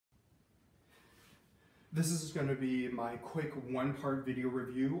This is going to be my quick one-part video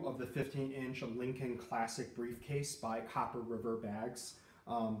review of the 15-inch Lincoln Classic briefcase by Copper River Bags.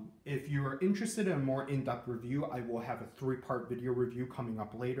 If you are interested in a more in-depth review, I will have a three-part video review coming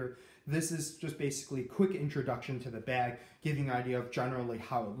up later. This is just basically a quick introduction to the bag, giving an idea of generally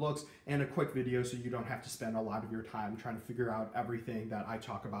how it looks, and a quick video so you don't have to spend a lot of your time trying to figure out everything that I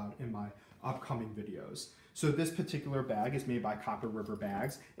talk about in my upcoming videos. So this particular bag is made by Copper River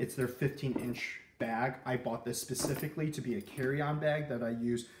Bags. It's their 15-inch bag. I bought this specifically to be a carry-on bag that I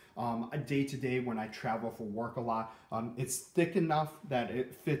use a day-to-day when I travel for work a lot. It's thick enough that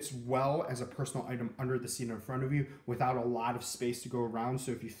it fits well as a personal item under the seat in front of you without a lot of space to go around.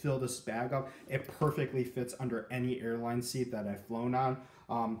 So if you fill this bag up, it perfectly fits under any airline seat that I've flown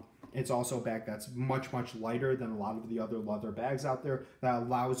on. It's also a bag that's much lighter than a lot of the other leather bags out there that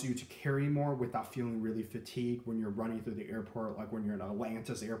allows you to carry more without feeling really fatigued when you're running through the airport, like when you're in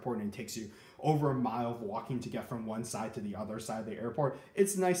Atlantis airport and it takes you over a mile of walking to get from one side to the other side of the airport.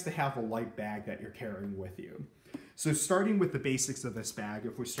 It's nice to have a light bag that you're carrying with you. So starting with the basics of this bag,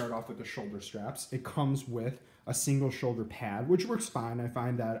 if we start off with the shoulder straps, it comes with a single shoulder pad, which works fine. I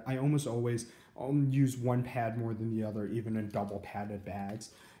find that I almost always use one pad more than the other, even in double padded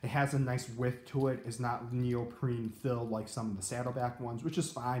bags. It has a nice width to it. It's not neoprene filled like some of the saddleback ones, which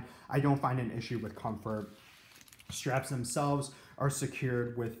is fine. I don't find an issue with comfort. Straps themselves are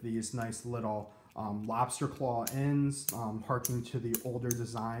secured with these nice little lobster claw ends, harking to the older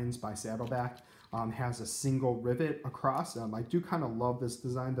designs by Saddleback. Has a single rivet across. I do kind of love this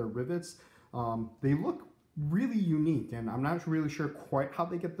design. Their rivets, they look really unique, and I'm not really sure quite how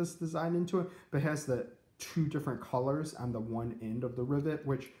they get this design into it, but it has the two different colors on the one end of the rivet,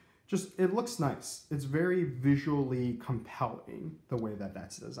 which just, it looks nice. It's very visually compelling the way that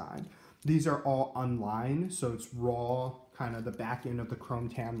that's designed. These are all unlined, so it's raw, kind of the back end of the chrome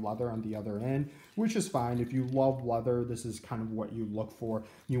tan leather on the other end, which is fine. If you love leather, this is kind of what you look for.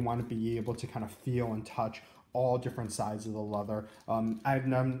 You want to be able to kind of feel and touch all different sides of the leather. I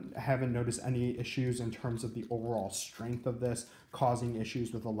haven't noticed any issues in terms of the overall strength of this causing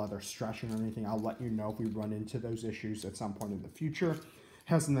issues with the leather stretching or anything. I'll let you know if we run into those issues at some point in the future.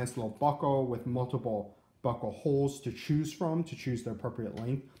 Has a nice little buckle with multiple buckle holes to choose from to choose the appropriate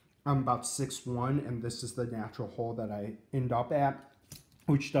length. I'm about 6'1", and this is the natural hole that I end up at,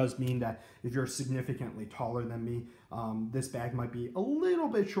 which does mean that if you're significantly taller than me, this bag might be a little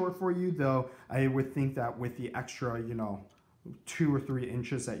bit short for you, though I would think that with the extra, 2 or 3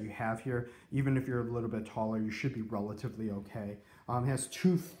 inches that you have here, even if you're a little bit taller, you should be relatively okay. It has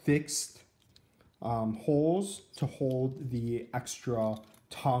 2 fixed holes to hold the extra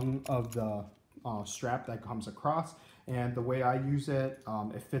tongue of the strap that comes across. And the way I use it,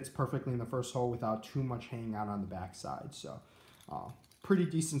 it fits perfectly in the first hole without too much hanging out on the back side. So pretty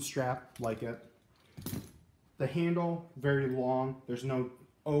decent strap, like it. The handle, very long. There's no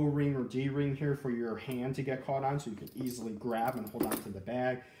O-ring or D-ring here for your hand to get caught on, so you can easily grab and hold onto the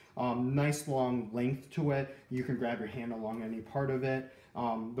bag. Nice long length to it. You can grab your hand along any part of it.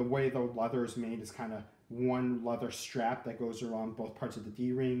 The way the leather is made is kind of one leather strap that goes around both parts of the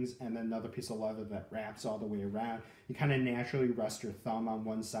D-rings, and then another piece of leather that wraps all the way around. You kind of naturally rest your thumb on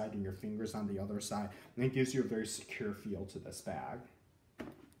one side and your fingers on the other side, and it gives you a very secure feel to this bag.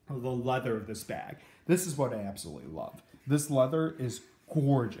 The leather of this bag. This is what I absolutely love. This leather is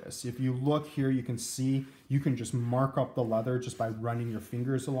gorgeous. If you look here, you can see you can just mark up the leather just by running your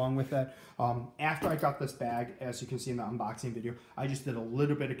fingers along with it. After I got this bag, as you can see in the unboxing video, I just did a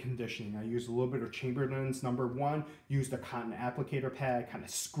little bit of conditioning. I used a little bit of Chamberlain's #1, used a cotton applicator pad, kind of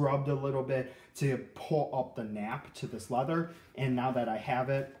scrubbed a little bit to pull up the nap to this leather, and now that I have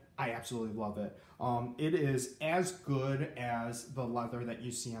it, I absolutely love it. It is as good as the leather that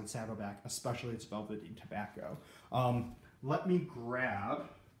you see on Saddleback, especially its Velveety Tobacco. Let me grab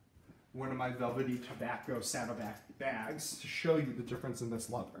one of my Velveety Tobacco Saddleback bags to show you the difference in this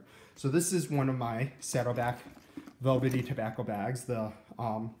leather. So this is one of my Saddleback Velveety Tobacco bags, the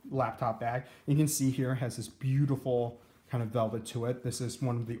laptop bag. You can see here it has this beautiful kind of velvet to it. This is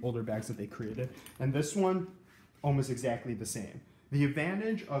one of the older bags that they created. And this one, almost exactly the same. The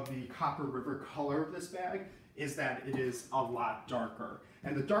advantage of the Copper River color of this bag is that it is a lot darker.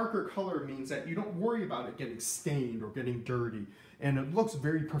 And the darker color means that you don't worry about it getting stained or getting dirty. And it looks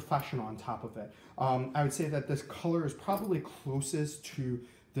very professional on top of it. I would say that this color is probably closest to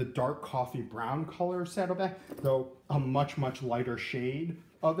the dark coffee brown color Saddleback, though a much lighter shade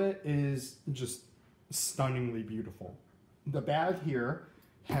of it is just stunningly beautiful. The bag here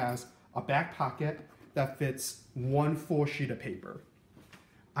has a back pocket that fits one full sheet of paper.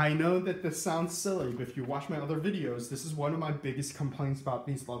 I know that this sounds silly, but if you watch my other videos, this is one of my biggest complaints about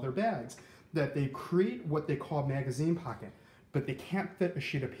these leather bags. that they create what they call a magazine pocket, but they can't fit a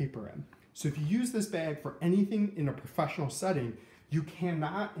sheet of paper in. So if you use this bag for anything in a professional setting, you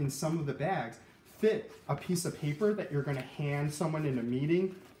cannot, in some of the bags, fit a piece of paper that you're going to hand someone in a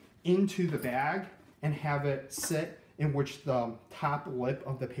meeting into the bag and have it sit in which the top lip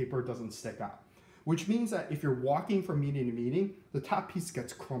of the paper doesn't stick out. Which means that if you're walking from meeting to meeting, the top piece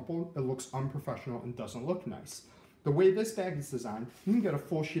gets crumpled, it looks unprofessional, and doesn't look nice. The way this bag is designed, you can get a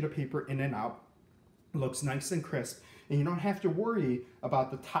full sheet of paper in and out, it looks nice and crisp, and you don't have to worry about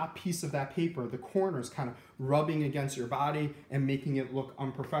the top piece of that paper, the corners kind of rubbing against your body and making it look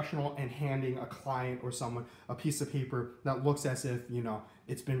unprofessional, and handing a client or someone a piece of paper that looks as if, you know,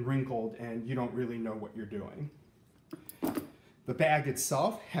 it's been wrinkled and you don't really know what you're doing. The bag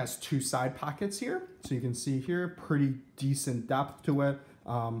itself has two side pockets here. So you can see here, pretty decent depth to it.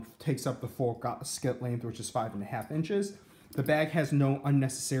 Takes up the full gasket length, which is 5.5 inches. The bag has no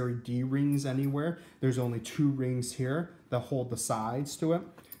unnecessary D-rings anywhere. There's only 2 rings here that hold the sides to it.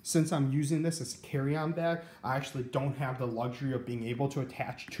 Since I'm using this as a carry-on bag, I actually don't have the luxury of being able to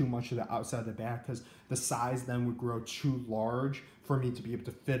attach too much to the outside of the bag, because the size then would grow too large for me to be able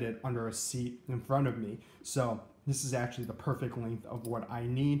to fit it under a seat in front of me. So this is actually the perfect length of what I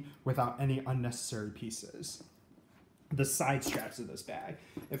need without any unnecessary pieces. The side straps of this bag.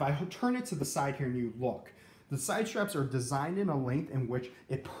 If I turn it to the side here and you look, the side straps are designed in a length in which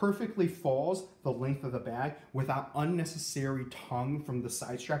it perfectly falls the length of the bag without unnecessary tongue from the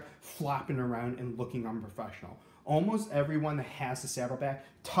side strap flopping around and looking unprofessional. Almost everyone that has a saddlebag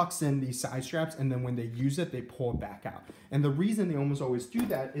tucks in these side straps, and then when they use it, they pull it back out. And the reason they almost always do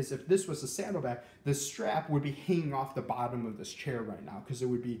that is if this was a saddlebag, the strap would be hanging off the bottom of this chair right now, because it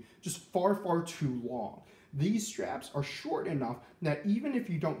would be just far, far too long. These straps are short enough that even if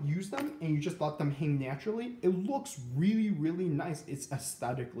you don't use them and you just let them hang naturally, it looks really, really nice. It's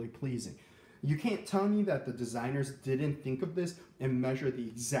aesthetically pleasing. You can't tell me that the designers didn't think of this and measure the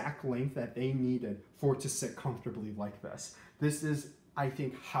exact length that they needed for it to sit comfortably like this. This is, I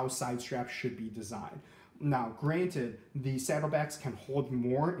think, how side straps should be designed. Now, granted, the saddlebags can hold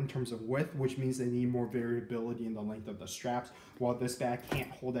more in terms of width, which means they need more variability in the length of the straps, while this bag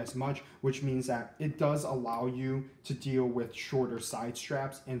can't hold as much, which means that it does allow you to deal with shorter side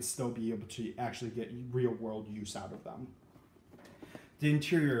straps and still be able to actually get real-world use out of them. The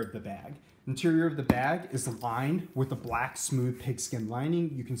interior of the bag. Interior of the bag is lined with a black smooth pigskin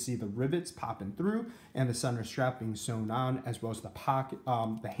lining. You can see the rivets popping through and the center strap being sewn on, as well as the pocket,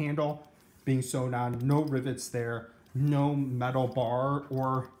 the handle being sewn on. No rivets there, no metal bar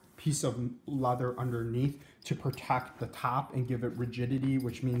or piece of leather underneath to protect the top and give it rigidity,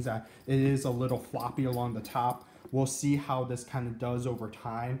 which means that it is a little floppy along the top. We'll see how this kind of does over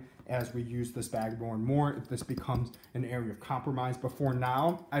time as we use this bag more and more, if this becomes an area of compromise. But for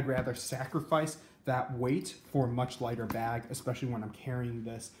now, I'd rather sacrifice that weight for a much lighter bag, especially when I'm carrying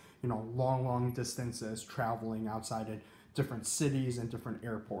this, you know, long distances, traveling outside of different cities and different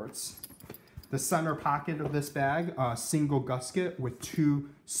airports. The center pocket of this bag, single gusset with 2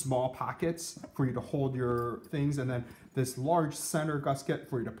 small pockets for you to hold your things, and then this large center gusset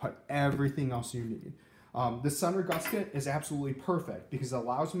for you to put everything else you need. The center gusset is absolutely perfect because it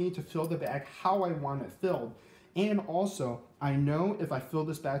allows me to fill the bag how I want it filled. And also, I know if I fill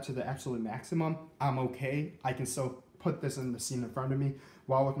this bag to the absolute maximum, I'm okay. I can still put this in the seat in front of me.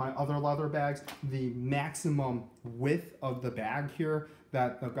 While with my other leather bags, the maximum width of the bag here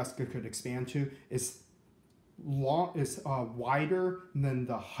that the gusset could expand to is wider than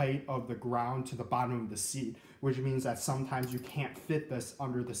the height of the ground to the bottom of the seat, which means that sometimes you can't fit this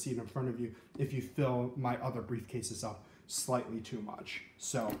under the seat in front of you if you fill my other briefcases up slightly too much.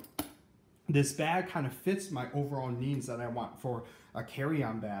 So this bag kind of fits my overall needs that I want for a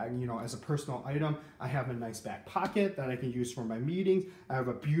carry-on bag. You know, as a personal item, I have a nice back pocket that I can use for my meetings. I have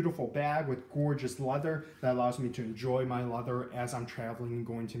a beautiful bag with gorgeous leather that allows me to enjoy my leather as I'm traveling and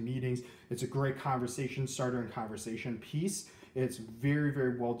going to meetings. It's a great conversation starter and conversation piece. It's very,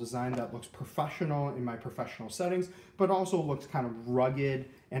 very well designed. That looks professional in my professional settings, but also looks kind of rugged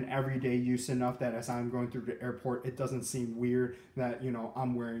and everyday use enough that as I'm going through the airport, it doesn't seem weird that, you know,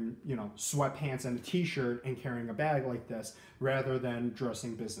 I'm wearing, you know, sweatpants and a t-shirt and carrying a bag like this rather than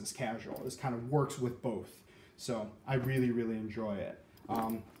dressing business casual. This kind of works with both. So I really, really enjoy it.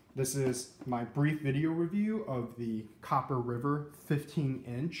 This is my brief video review of the Copper River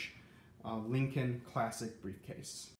 15-inch Lincoln Classic briefcase.